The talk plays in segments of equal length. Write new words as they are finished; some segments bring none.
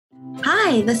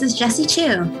Hi, this is Jessie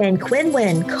Chu. And Quinn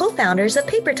Wynn, co-founders of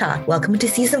Paper Talk. Welcome to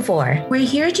Season 4. We're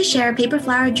here to share paper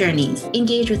flower journeys,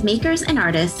 engage with makers and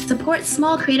artists, support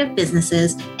small creative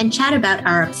businesses, and chat about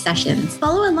our obsessions.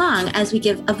 Follow along as we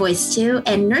give a voice to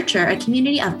and nurture a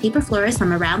community of paper florists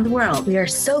from around the world. We are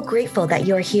so grateful that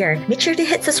you're here. Make sure to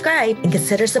hit subscribe and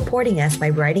consider supporting us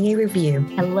by writing a review.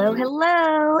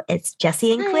 Hello. It's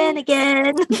Jessie and Quinn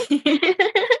again.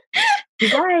 You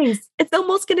guys, it's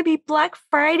almost going to be Black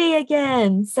Friday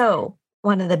again. So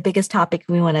one of the biggest topics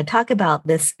we want to talk about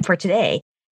this for today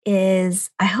is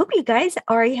I hope you guys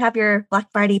already have your Black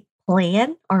Friday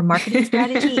plan or marketing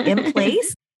strategy in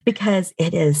place because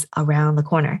it is around the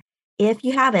corner. If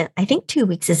you haven't, I think 2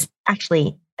 weeks is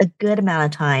actually a good amount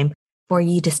of time for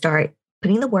you to start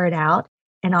putting the word out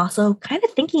and also kind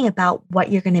of thinking about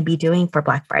what you're going to be doing for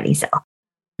Black Friday sale.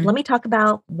 Let me talk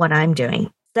about what I'm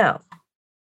doing. So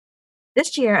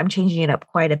this year, I'm changing it up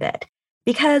quite a bit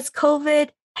because COVID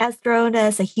has thrown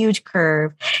us a huge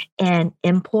curve and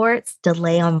imports,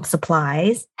 delay on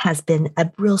supplies has been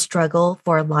a real struggle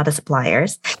for a lot of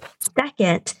suppliers.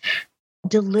 Second,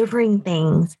 delivering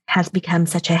things has become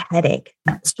such a headache.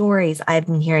 Stories I've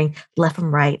been hearing left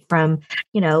and right from,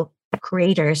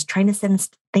 creators trying to send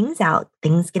things out,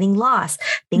 things getting lost,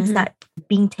 things not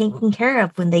being taken care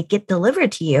of when they get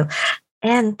delivered to you.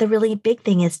 And the really big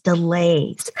thing is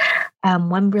delays.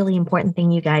 One really important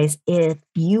thing, you guys, if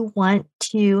you want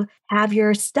to have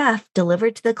your stuff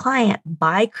delivered to the client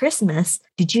by Christmas,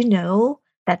 did you know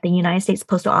that the United States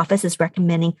Postal Office is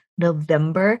recommending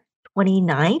November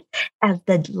 29th as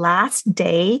the last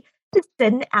day to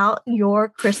send out your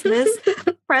Christmas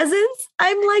presents?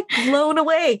 I'm like blown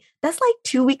away. That's like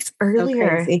 2 weeks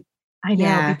earlier. So I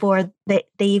know, before they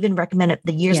even recommended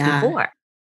the years before.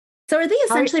 So are they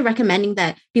essentially recommending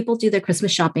that people do their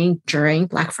Christmas shopping during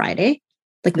Black Friday?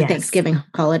 Like the Thanksgiving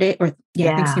holiday or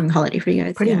Thanksgiving holiday for you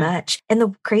guys? Pretty much. And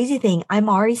the crazy thing, I'm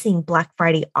already seeing Black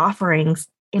Friday offerings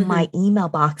in my email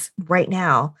box right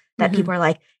now that people are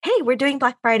like, hey, we're doing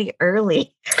Black Friday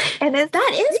early. And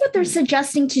that is what they're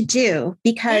suggesting to do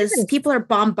because people are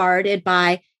bombarded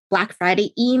by Black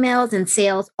Friday emails and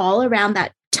sales all around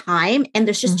that time. And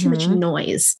there's just too much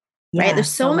noise, right? There's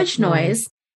so much noise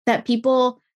that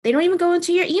people... They don't even go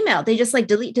into your email. They just like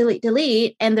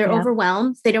delete, and they're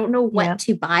overwhelmed. They don't know what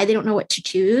to buy. They don't know what to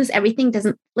choose. Everything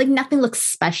doesn't, nothing looks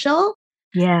special.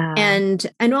 Yeah. And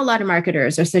I know a lot of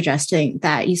marketers are suggesting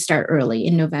that you start early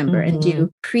in November and do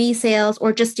pre-sales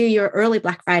or just do your early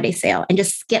Black Friday sale and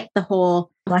just skip the whole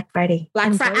Black Friday.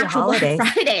 Black Friday.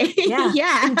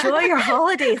 Yeah. Enjoy your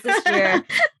holidays this year.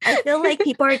 I feel like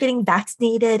people are getting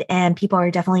vaccinated and people are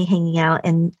definitely hanging out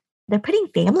and they're putting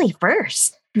family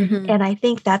first. And I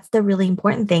think that's the really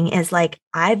important thing is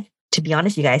to be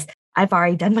honest, you guys, I've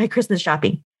already done my Christmas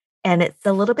shopping and it's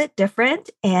a little bit different.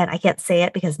 And I can't say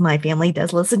it because my family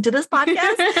does listen to this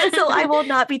podcast. So I will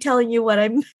not be telling you what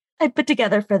I put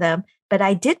together for them. But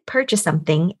I did purchase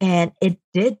something and it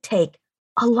did take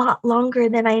a lot longer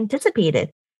than I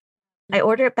anticipated. I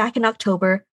ordered it back in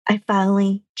October. I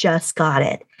finally just got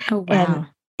it. Oh, wow. And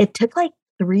it took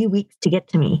 3 weeks to get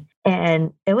to me.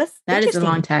 And it was that is a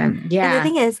long time. Yeah. And the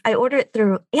thing is, I ordered it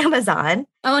through Amazon.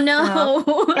 Oh, no.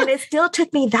 And it still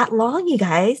took me that long, you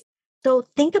guys. So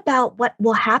think about what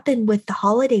will happen with the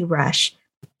holiday rush.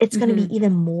 It's going to be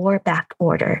even more back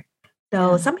order.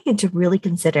 So something to really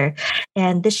consider.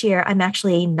 And this year, I'm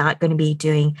actually not going to be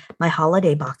doing my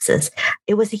holiday boxes.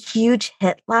 It was a huge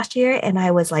hit last year. And I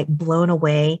was blown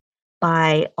away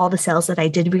by all the sales that I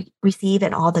did receive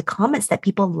and all the comments that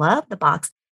people love the box.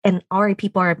 And already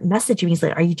people are messaging me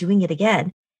like, are you doing it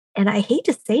again? And I hate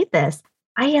to say this,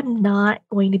 I am not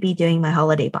going to be doing my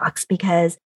holiday box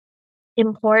because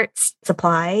imports,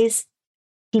 supplies,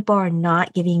 people are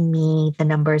not giving me the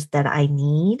numbers that I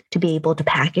need to be able to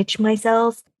package my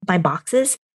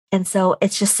boxes. And so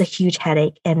it's just a huge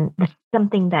headache. And it's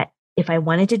something that if I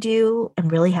wanted to do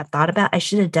and really have thought about, I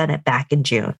should have done it back in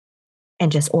June.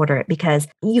 And just order it because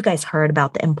you guys heard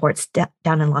about the imports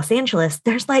down in Los Angeles.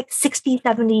 There's 60,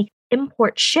 70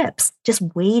 import ships just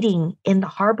waiting in the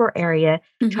harbor area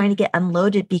trying to get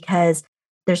unloaded because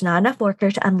there's not enough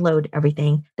workers to unload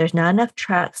everything. There's not enough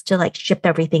trucks to ship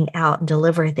everything out and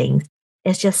deliver things.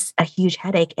 It's just a huge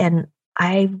headache. And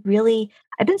I've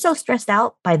been so stressed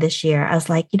out by this year. I was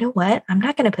like, you know what? I'm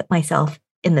not going to put myself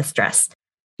in this stress.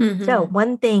 So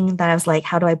one thing that I was like,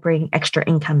 how do I bring extra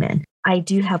income in? I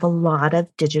do have a lot of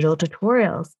digital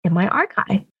tutorials in my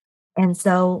archive. And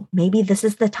so maybe this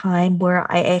is the time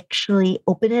where I actually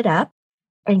open it up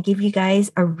and give you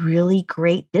guys a really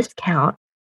great discount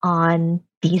on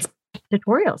these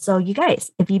tutorial. So you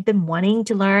guys, if you've been wanting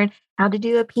to learn how to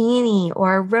do a peony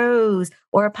or a rose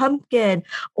or a pumpkin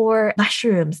or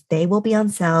mushrooms, they will be on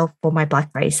sale for my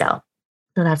Black Friday sale.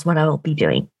 So that's what I will be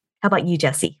doing. How about you,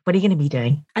 Jessie? What are you going to be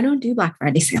doing? I don't do Black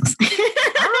Friday sales.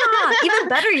 Even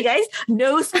better, you guys.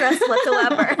 No stress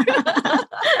whatsoever.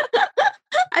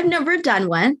 I've never done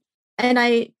one, and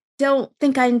I don't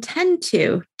think I intend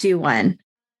to do one.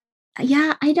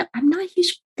 Yeah, I'm not a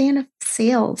huge fan of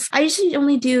sales. I usually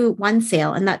only do one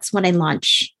sale, and that's when I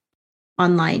launch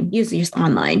online, usually just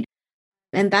online.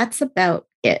 And that's about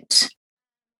it.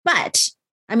 But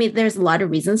I mean, there's a lot of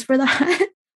reasons for that.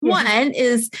 Yeah. One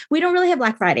is we don't really have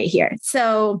Black Friday here.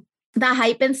 So the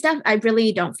hype and stuff, I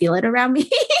really don't feel it around me.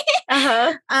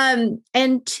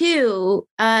 And two,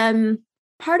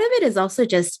 part of it is also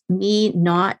just me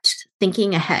not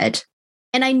thinking ahead.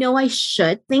 And I know I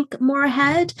should think more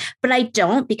ahead, but I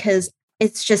don't because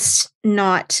it's just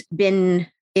not been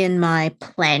in my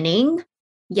planning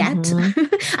yet.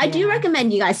 Mm-hmm. I do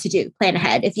recommend you guys to plan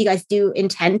ahead. If you guys do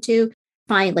intend to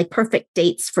find like perfect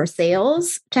dates for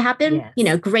sales to happen,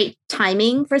 great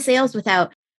timing for sales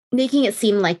without making it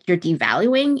seem like you're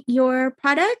devaluing your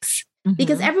products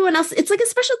because everyone else, it's like a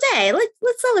special day.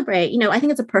 Let's celebrate. I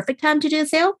think it's a perfect time to do a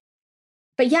sale.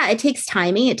 But yeah, it takes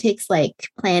timing. It takes like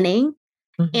planning.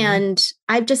 And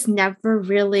I've just never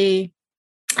really,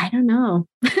 I don't know.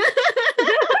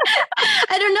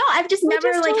 I've just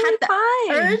never had the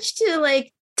urge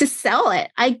to sell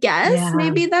it. I guess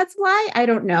maybe that's why. I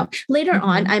don't know. Later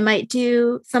on, I might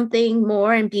do something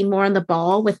more and be more on the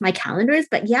ball with my calendars.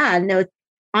 But yeah, no,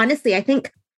 honestly, I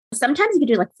think sometimes you can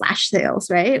do like flash sales,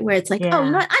 right? Where it's like, oh,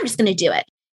 you know what? I'm just going to do it.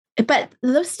 But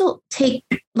those still take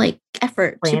like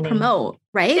effort to promote,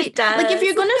 right? It does. Like if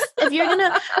you're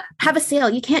gonna have a sale,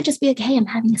 you can't just be like, "Hey, I'm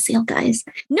having a sale, guys."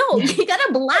 No, you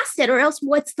gotta blast it, or else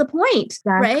what's the point,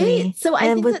 right? So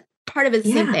I think that part of it is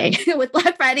the same thing with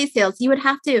Black Friday sales. You would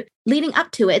have to leading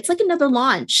up to it. It's like another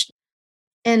launch,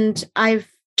 and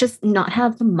I've just not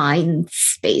have the mind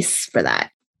space for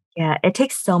that. Yeah, it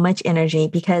takes so much energy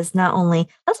because not only,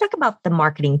 let's talk about the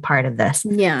marketing part of this.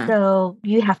 Yeah. So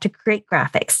you have to create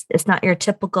graphics. It's not your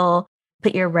typical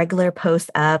put your regular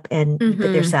post up and put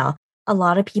their sale. A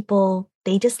lot of people,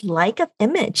 they just like an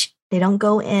image. They don't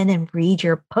go in and read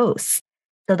your posts.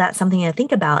 So that's something to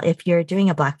think about. If you're doing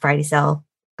a Black Friday sale,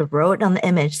 throw it on the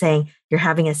image saying you're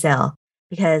having a sale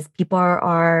because people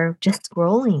are just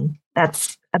scrolling.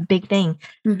 That's a big thing.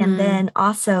 And then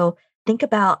also, think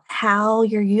about how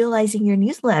you're utilizing your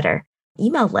newsletter,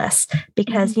 email list,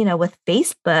 because, with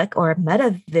Facebook or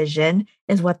MetaVision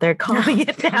is what they're calling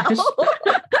it now.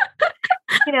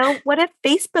 What if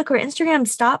Facebook or Instagram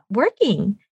stop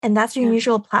working and that's your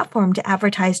usual platform to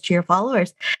advertise to your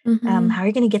followers? How are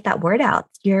you going to get that word out?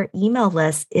 Your email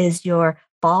list is your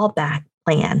fallback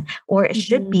plan, or it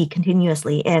should be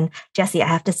continuously. And Jessie, I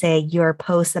have to say your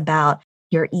posts about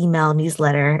your email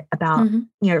newsletter, about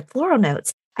your floral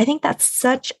notes, I think that's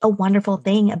such a wonderful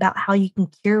thing about how you can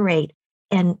curate.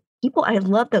 And people, I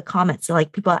love the comments. So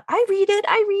like people, I read it.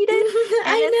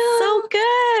 And it's so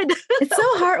good. It's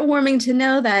so heartwarming to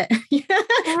know that people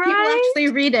actually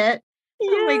read it.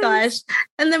 Yes. Oh my gosh.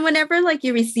 And then whenever like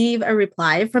you receive a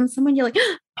reply from someone, you're like,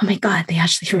 oh my God, they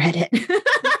actually read it.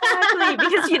 Exactly.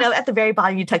 Because, at the very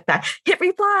bottom, you type back, hit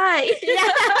reply.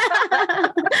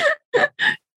 Yeah.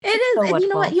 It is. So and you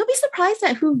know what? You'll be surprised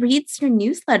at who reads your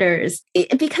newsletters.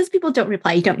 Because people don't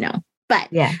reply, you don't know. But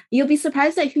you'll be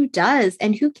surprised at who does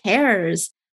and who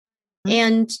cares.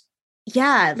 And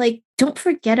don't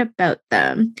forget about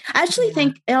them. I actually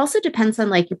think it also depends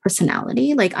on like your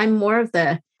personality. Like I'm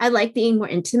I like being more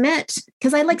intimate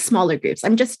because I like smaller groups.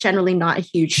 I'm just generally not a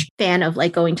huge fan of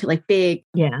like going to like big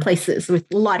places with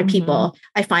a lot of people.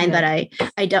 I find that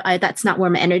I don't, that's not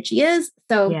where my energy is.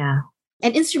 So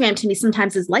and Instagram to me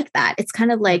sometimes is like that. It's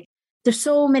kind of like there's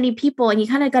so many people and you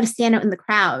kind of got to stand out in the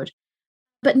crowd.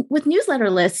 But with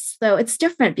newsletter lists, though, it's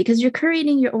different because you're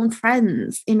creating your own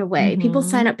friends in a way. People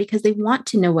sign up because they want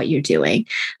to know what you're doing.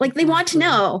 Like they want to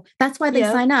know. That's why they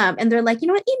sign up. And they're like, you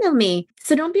know what, email me.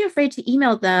 So don't be afraid to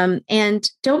email them and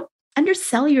don't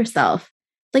undersell yourself.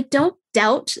 Like don't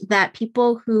doubt that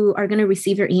people who are going to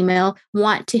receive your email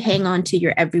want to hang on to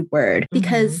your every word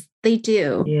because they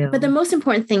do. Yeah. But the most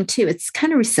important thing too, it's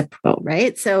kind of reciprocal,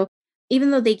 right? So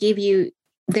even though they gave you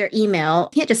their email,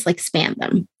 you can't just like spam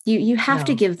them. You have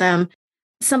to give them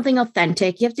something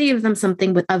authentic. You have to give them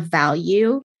something with a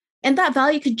value. And that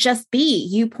value could just be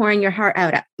you pouring your heart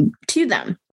out to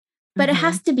them. But it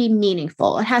has to be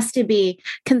meaningful. It has to be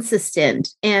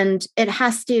consistent. And it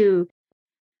has to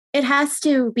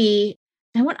be,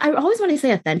 I always want to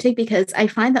say authentic because I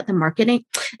find that the marketing,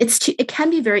 it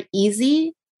can be very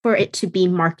easy for it to be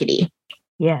markety.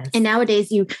 Yes. And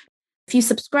nowadays, if you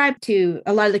subscribe to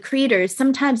a lot of the creators,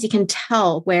 sometimes you can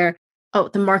tell where,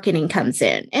 the marketing comes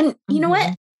in. And you know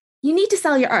what? You need to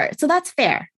sell your art. So that's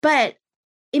fair. But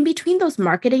in between those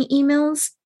marketing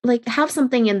emails, like have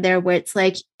something in there where it's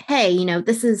like, hey,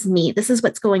 this is me. This is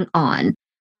what's going on.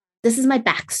 This is my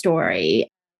backstory.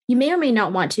 You may or may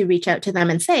not want to reach out to them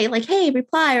and say like, hey,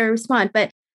 reply or respond.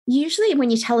 But usually when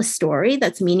you tell a story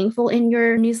that's meaningful in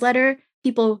your newsletter,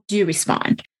 people do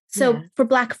respond. So for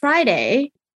Black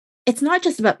Friday, it's not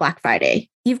just about Black Friday.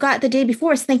 You've got the day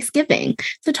before is Thanksgiving.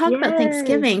 So talk about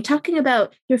Thanksgiving, talking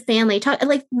about your family,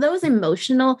 like those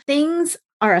emotional things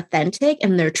are authentic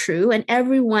and they're true and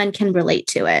everyone can relate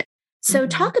to it. So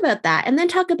talk about that and then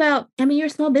talk about, your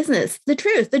small business. The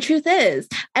truth is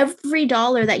every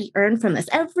dollar that you earn from this,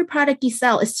 every product you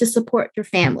sell is to support your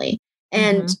family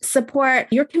and support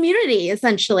your community,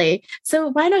 essentially. So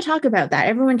why not talk about that?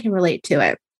 Everyone can relate to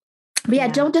it.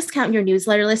 But don't discount your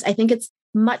newsletter list. I think it's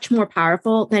much more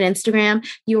powerful than Instagram.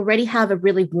 You already have a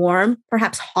really warm,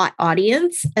 perhaps hot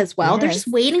audience as well. They're just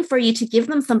waiting for you to give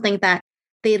them something that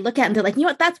they look at and they're like, you know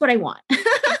what, that's what I want.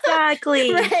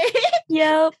 Exactly. Right?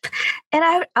 Yep. And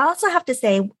I also have to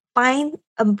say, find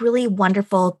a really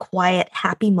wonderful, quiet,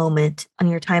 happy moment on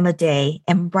your time of day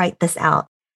and write this out.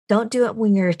 Don't do it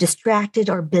when you're distracted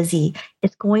or busy.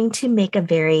 It's going to make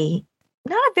not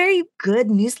a very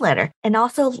good newsletter. And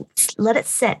also let it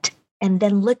sit and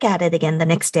then look at it again the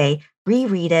next day,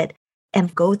 reread it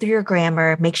and go through your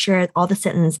grammar, make sure all the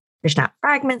sentence, there's not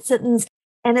fragment sentence.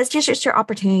 And it's just your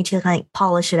opportunity to like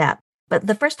polish it up. But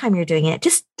the first time you're doing it,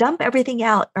 just dump everything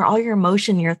out or all your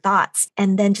emotion, your thoughts,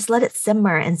 and then just let it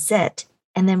simmer and sit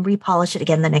and then repolish it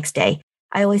again the next day.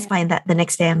 I always find that the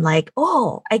next day I'm like,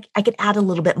 I could add a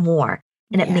little bit more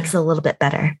and it makes it a little bit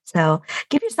better. So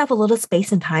give yourself a little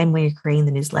space and time when you're creating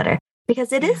the newsletter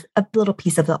because it is a little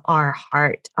piece of our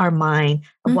heart, our mind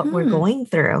of what we're going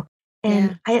through.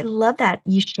 And I love that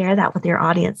you share that with your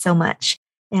audience so much.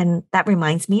 And that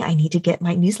reminds me, I need to get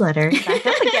my newsletter back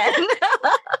up again.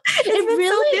 It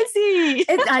really so busy.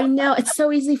 I know it's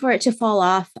so easy for it to fall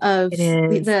off of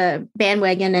the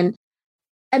bandwagon.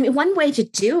 And one way to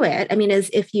do it, is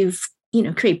if you've,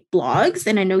 create blogs,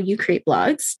 and I know you create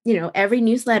blogs, every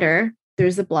newsletter,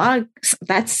 there's a blog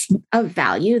that's of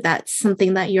value. That's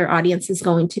something that your audience is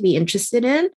going to be interested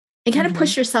in and kind of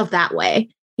push yourself that way.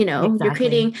 You're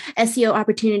creating SEO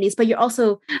opportunities, but you're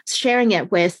also sharing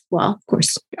it with, well, of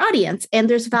course, your audience. And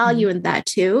there's value in that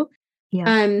too.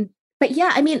 Yeah. But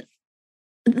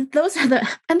those are and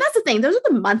that's the thing, those are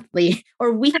the monthly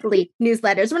or weekly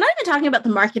newsletters. We're not even talking about the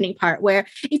marketing part where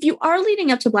if you are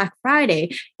leading up to Black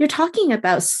Friday, you're talking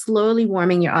about slowly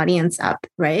warming your audience up,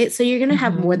 right? So you're going to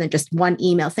have more than just one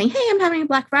email saying, hey, I'm having a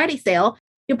Black Friday sale.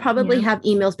 You'll probably have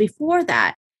emails before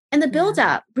that. And the build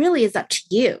up really is up to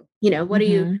you. What are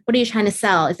you trying to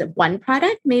sell? Is it one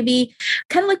product? Maybe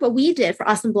kind of like what we did for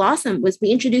Awesome Blossom was we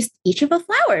introduced each of the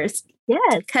flowers.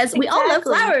 Yes. Because we all love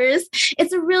flowers.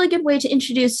 It's a really good way to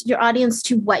introduce your audience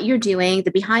to what you're doing,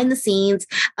 the behind the scenes,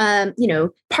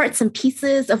 parts and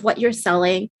pieces of what you're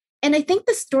selling. And I think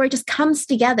the story just comes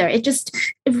together. It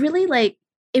really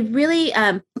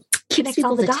keeps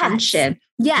people's attention.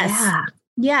 Yes. Yeah.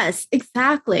 Yes,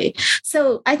 exactly.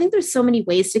 So I think there's so many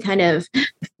ways to kind of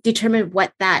determine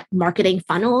what that marketing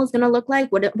funnel is going to look like.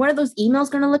 What are those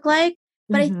emails going to look like?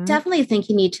 But I definitely think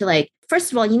you need to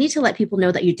first of all, you need to let people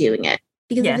know that you're doing it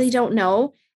because if they don't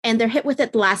know and they're hit with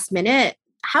it the last minute,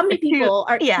 how many people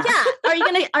are you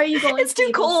going it's too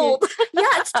cold.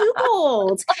 It's too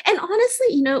cold. And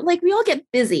honestly, we all get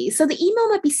busy. So the email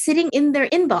might be sitting in their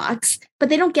inbox, but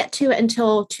they don't get to it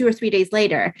until 2 or 3 days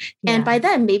later. Yeah. And by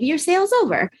then maybe your sale's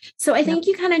over. So I think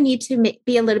you kind of need to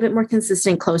be a little bit more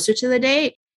consistent closer to the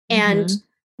date. And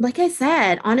like I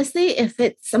said, honestly, if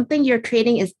it's something you're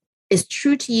creating is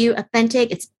true to you,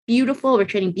 authentic, it's beautiful, we're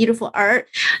creating beautiful art,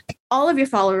 all of your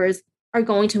followers are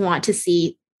going to want to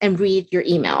see and read your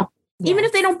email. Yes. Even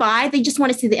if they don't buy, they just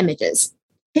want to see the images.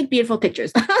 Take beautiful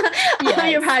pictures of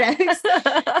your products.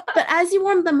 But as you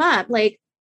warm them up,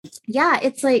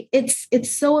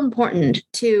 it's so important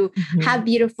to have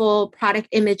beautiful product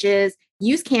images.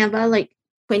 Use Canva, like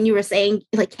when you were saying,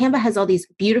 Canva has all these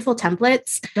beautiful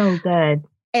templates. So good.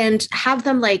 And have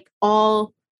them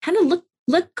all kind of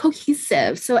look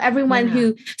cohesive. So everyone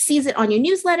who sees it on your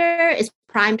newsletter is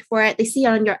primed for it. They see it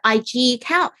on your IG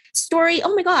account story.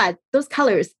 Oh my God, those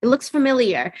colors. It looks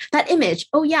familiar. That image.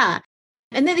 Oh yeah.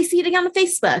 And then they see it again on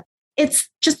Facebook. It's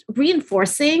just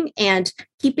reinforcing and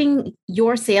keeping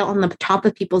your sale on the top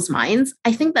of people's minds.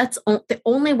 I think that's the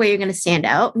only way you're going to stand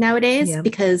out nowadays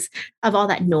because of all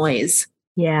that noise.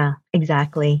 Yeah,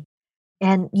 exactly.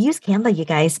 And use Canva, you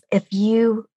guys. If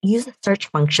you use the search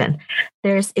function,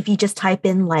 if you just type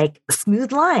in like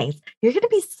smooth lines, you're going to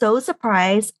be so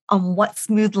surprised on what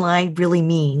smooth line really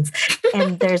means.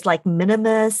 And there's like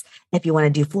minimus, if you want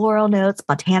to do floral notes,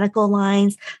 botanical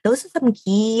lines. Those are some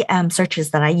key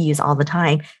searches that I use all the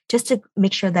time, just to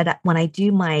make sure that when I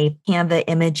do my Canva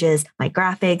images, my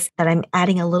graphics, that I'm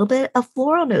adding a little bit of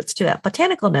floral notes to it,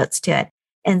 botanical notes to it.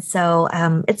 And so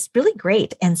it's really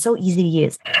great and so easy to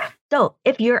use. So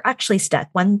if you're actually stuck,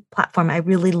 one platform I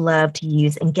really love to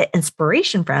use and get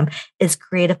inspiration from is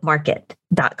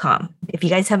creativemarket.com. If you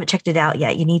guys haven't checked it out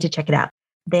yet, you need to check it out.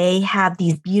 They have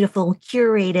these beautiful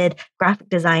curated graphic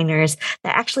designers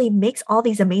that actually makes all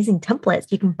these amazing templates.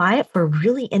 You can buy it for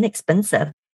really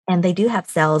inexpensive. And they do have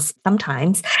sales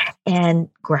sometimes, and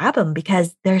grab them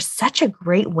because they're such a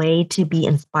great way to be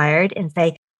inspired and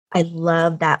say, I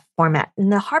love that format.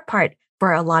 And the hard part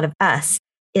for a lot of us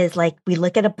is like, we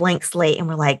look at a blank slate and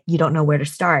we're like, you don't know where to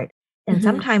start. And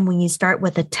sometimes when you start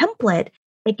with a template,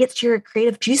 it gets your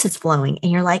creative juices flowing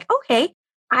and you're like, okay,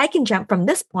 I can jump from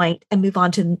this point and move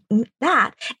on to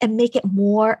that and make it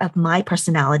more of my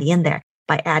personality in there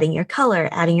by adding your color,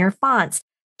 adding your fonts,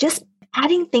 just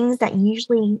adding things that you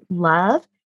usually love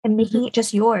and making it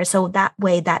just yours. So that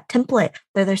way, that template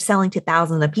that they're selling to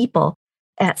thousands of people,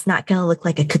 it's not going to look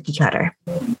like a cookie cutter.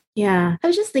 Yeah. I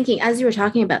was just thinking, as you were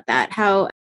talking about that,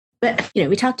 but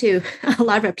we talk to a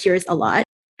lot of our peers a lot.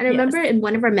 And I remember in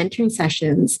one of our mentoring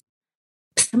sessions,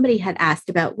 somebody had asked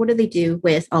about what do they do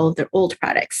with all of their old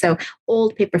products. So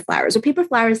old paper flowers or paper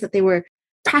flowers that they were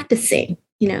practicing,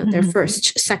 their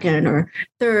first, second, or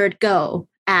third go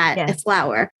at a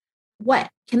flower. What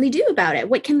can they do about it?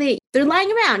 They're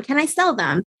lying around. Can I sell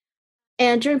them?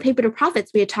 And during Paper to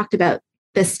Profits, we had talked about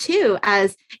this too,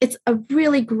 as it's a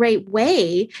really great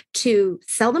way to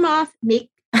sell them off, make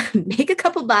a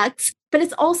couple bucks, but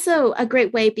it's also a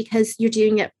great way because you're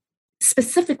doing it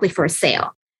specifically for a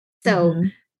sale. So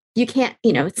you can't,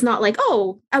 it's not like,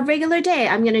 oh, a regular day,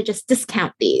 I'm going to just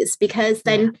discount these, because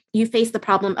then you face the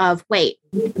problem of, wait,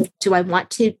 do I want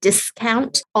to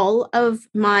discount all of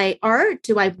my art?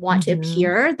 Do I want to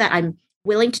appear that I'm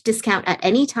willing to discount at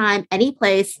any time, any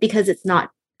place, because it's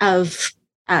not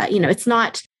it's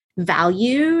not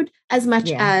valued as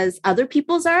much as other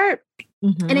people's art.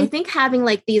 And I think having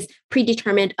like these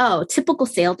predetermined, typical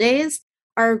sale days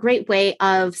are a great way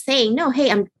of saying, no,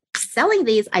 hey, I'm selling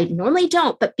these. I normally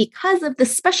don't, but because of the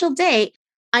special day,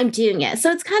 I'm doing it.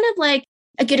 So it's kind of like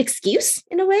a good excuse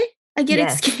in a way,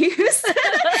 excuse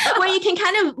where you can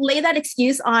kind of lay that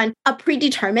excuse on a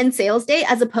predetermined sales day,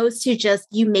 as opposed to just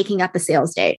you making up a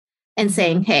sales day and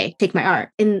saying, hey, take my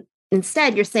art. And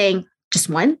instead you're saying, just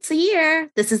once a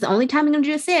year, this is the only time I'm going to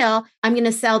do a sale. I'm going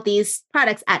to sell these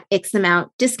products at X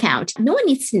amount discount. No one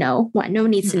needs to know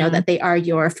to know that they are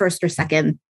your first or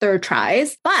second, third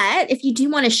tries. But if you do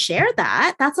want to share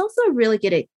that, that's also a really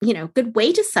good, good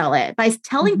way to sell it, by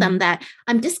telling them that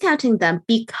I'm discounting them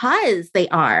because they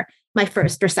are my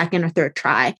first or second or third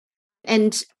try,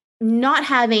 and not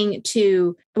having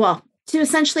to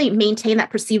essentially maintain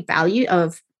that perceived value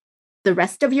of the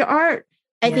rest of your art.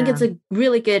 I think it's a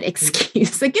really good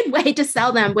excuse, a good way to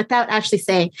sell them without actually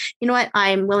saying, you know what,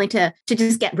 I'm willing to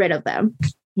just get rid of them.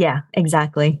 Yeah,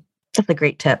 exactly. That's a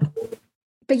great tip.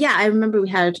 But yeah, I remember we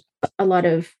had a lot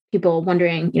of people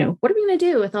wondering, what are we going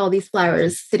to do with all these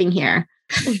flowers sitting here?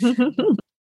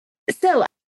 So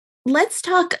let's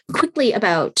talk quickly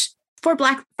about, for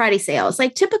Black Friday sales,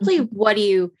 like typically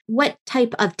what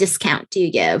type of discount do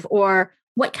you give, or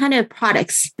what kind of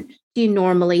products do you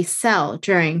normally sell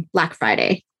during Black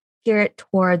Friday? Gear it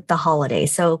toward the holiday.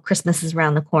 So Christmas is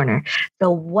around the corner.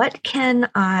 So what can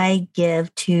I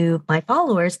give to my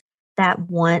followers that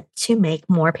want to make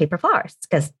more paper flowers?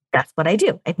 Because that's what I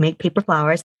do. I make paper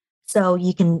flowers. So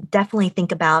you can definitely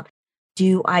think about,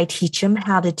 do I teach them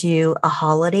how to do a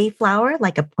holiday flower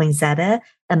like a poinsettia,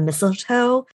 a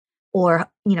mistletoe, or,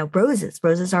 roses?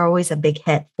 Roses are always a big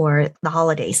hit for the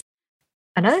holidays.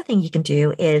 Another thing you can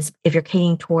do is, if you're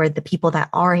catering toward the people that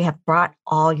already have brought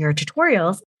all your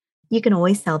tutorials, you can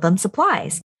always sell them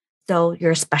supplies. So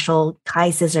your special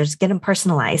Kai scissors, get them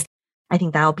personalized. I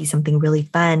think that'll be something really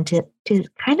fun to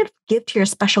kind of give to your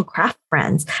special craft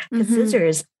friends. Because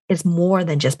scissors is more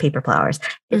than just paper flowers.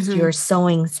 It's your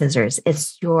sewing scissors.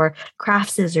 It's your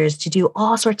craft scissors to do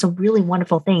all sorts of really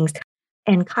wonderful things.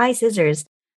 And Kai scissors,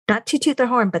 not to toot their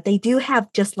horn, but they do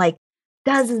have just like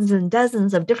dozens and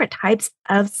dozens of different types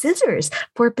of scissors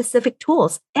for specific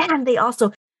tools. And they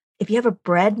also, if you have a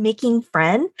bread making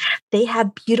friend, they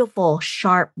have beautiful,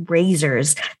 sharp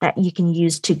razors that you can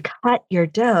use to cut your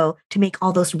dough to make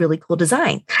all those really cool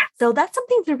designs. So that's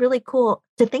something that's really cool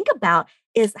to think about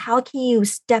is how can you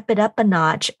step it up a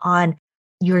notch on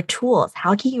your tools?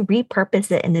 How can you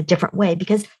repurpose it in a different way?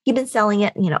 Because you've been selling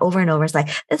it, over and over. It's like,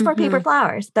 it's for paper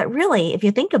flowers. But really, if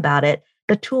you think about it,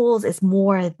 the tools is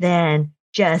more than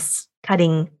just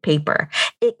cutting paper.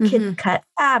 It could cut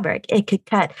fabric. It could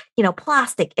cut,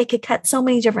 plastic. It could cut so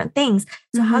many different things.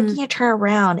 So how can you turn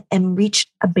around and reach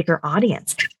a bigger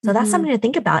audience? So that's something to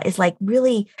think about is like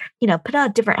really, put on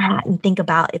a different hat and think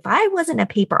about if I wasn't a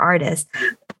paper artist,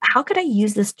 how could I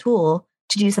use this tool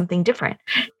to do something different?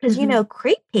 Because,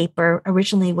 crepe paper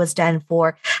originally was done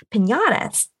for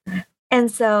piñatas. And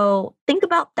so think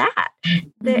about that.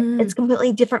 It's a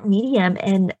completely different medium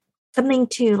and something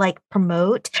to like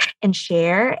promote and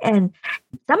share. And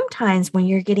sometimes when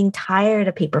you're getting tired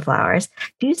of paper flowers,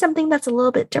 do something that's a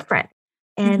little bit different.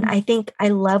 And I think I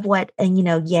love what,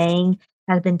 Yang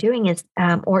has been doing is,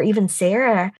 or even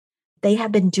Sarah, they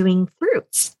have been doing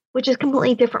fruits, which is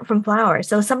completely different from flowers.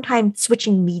 So sometimes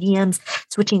switching mediums,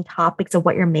 switching topics of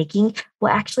what you're making will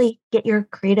actually get your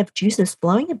creative juices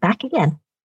flowing back again.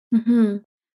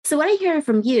 So what I hear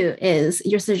from you is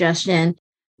your suggestion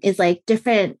is like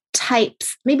different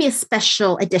types, maybe a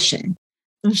special edition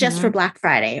just for Black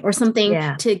Friday or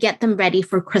something to get them ready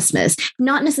for Christmas.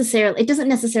 It doesn't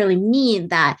necessarily mean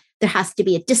that there has to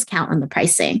be a discount on the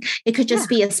pricing. It could just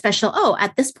be a special,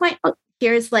 at this point,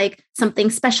 here's like something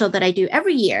special that I do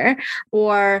every year,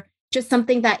 or just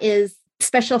something that is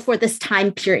special for this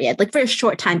time period, like for a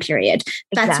short time period.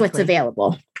 That's what's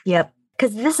available. Yep.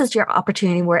 Because this is your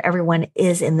opportunity where everyone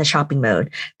is in the shopping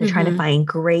mode. They're trying to find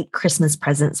great Christmas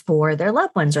presents for their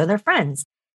loved ones or their friends.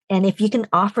 And if you can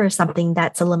offer something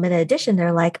that's a limited edition,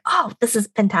 they're like, oh, this is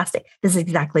fantastic. This is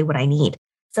exactly what I need.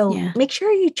 So make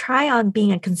sure you try on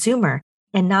being a consumer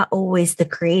and not always the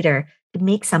creator to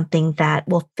make something that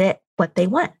will fit what they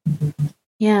want.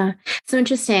 Yeah. So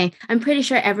interesting. I'm pretty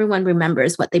sure everyone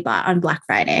remembers what they bought on Black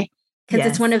Friday because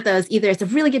it's one of those, either it's a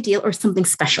really good deal or something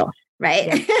special.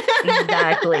 Right.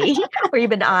 Exactly. Or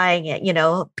you've been eyeing it,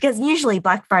 because usually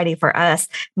Black Friday for us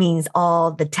means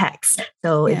all the techs.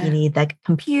 So if you need the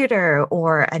computer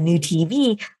or a new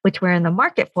TV, which we're in the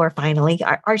market for finally,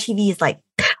 our TV is like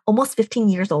almost 15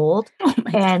 years old.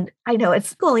 And I know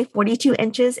it's only 42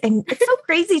 inches. And it's so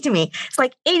crazy to me. It's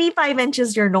like 85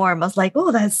 inches your norm. I was like,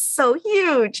 oh, that's so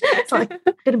huge. It's like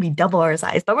going to be double our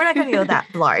size, but we're not going to go that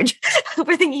large.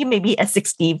 We're thinking maybe a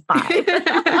 65.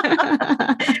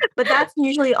 But that's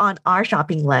usually on our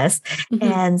shopping list.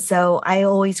 And so I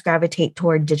always gravitate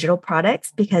toward digital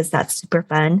products because that's super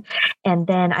fun. And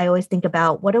then I always think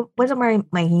about what are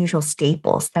my usual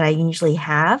staples that I usually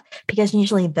have, because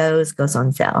usually those goes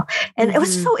on sale. And it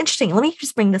was so interesting. Let me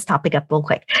just bring this topic up real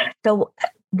quick. So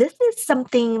this is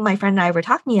something my friend and I were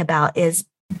talking about is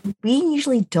we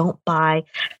usually don't buy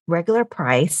regular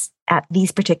price at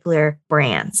these particular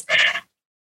brands.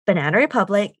 Banana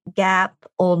Republic, Gap,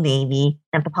 Old Navy,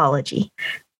 Anthropologie.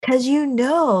 Because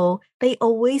they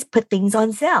always put things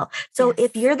on sale. So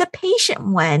if you're the patient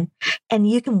one and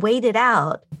you can wait it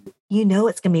out,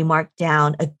 it's going to be marked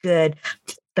down a good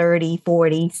 30,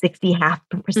 40, 60, half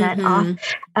percent off.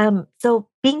 So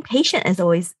being patient is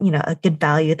always, a good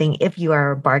value thing if you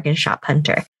are a bargain shop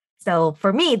hunter. So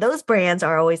for me, those brands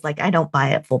are always like, I don't buy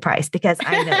it full price because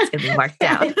I know it's going to be marked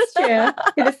down. It's true.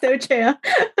 It is so true.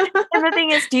 And the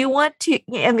thing is, do you want to,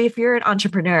 if you're an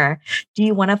entrepreneur, do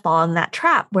you want to fall in that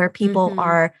trap where people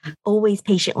are always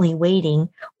patiently waiting,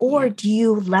 or do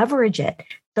you leverage it?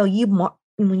 So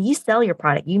when you sell your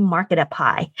product, you mark it up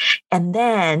high, and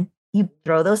then you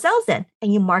throw those sales in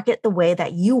and you market the way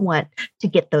that you want to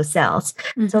get those sales.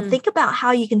 So think about how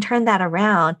you can turn that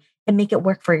around and make it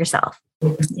work for yourself.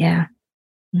 Yeah.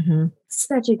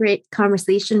 Such a great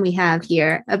conversation we have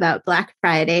here about Black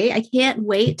Friday. I can't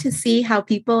wait to see how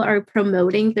people are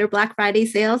promoting their Black Friday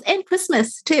sales and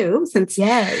Christmas too, since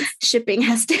shipping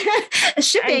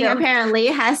apparently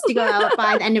has to go out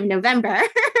by the end of November.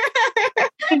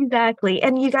 Exactly.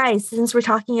 And you guys, since we're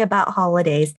talking about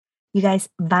holidays, you guys,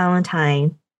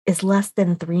 Valentine is less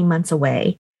than 3 months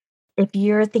away. If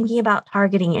you're thinking about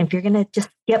targeting, if you're going to just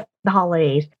skip the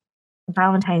holidays,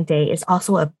 Valentine's Day is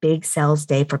also a big sales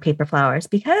day for paper flowers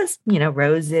because,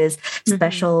 roses,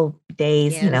 special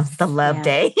days, the love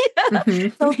day.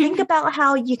 So think about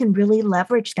how you can really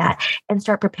leverage that and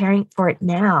start preparing for it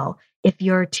now if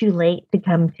you're too late to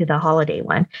come to the holiday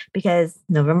one, because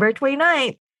November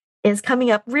 29th is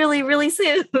coming up really, really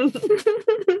soon.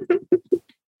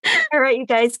 All right, you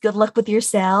guys, good luck with your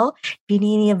sale. If you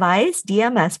need any advice,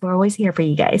 DM us. We're always here for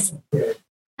you guys.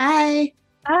 Bye.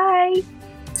 Bye.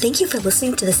 Thank you for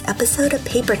listening to this episode of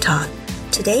Paper Talk.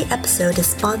 Today's episode is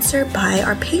sponsored by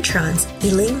our patrons,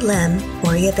 Elaine Lim,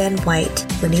 Moria Van White,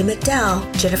 Winnie McDowell,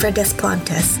 Jennifer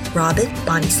Desplantes, Robin,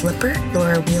 Bonnie Slipper,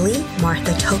 Laura Wheely,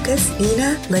 Martha Tokas,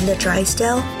 Nina, Linda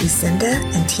Drysdale, Lucinda,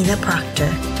 and Tina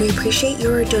Proctor. We appreciate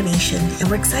your donation, and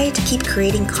we're excited to keep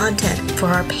creating content for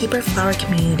our Paper Flower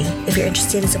community. If you're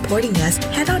interested in supporting us,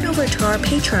 head on over to our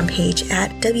Patreon page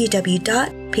at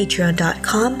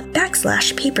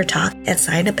www.patreon.com/papertalk and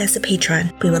sign up as a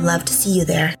patron. We would love to see you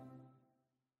there.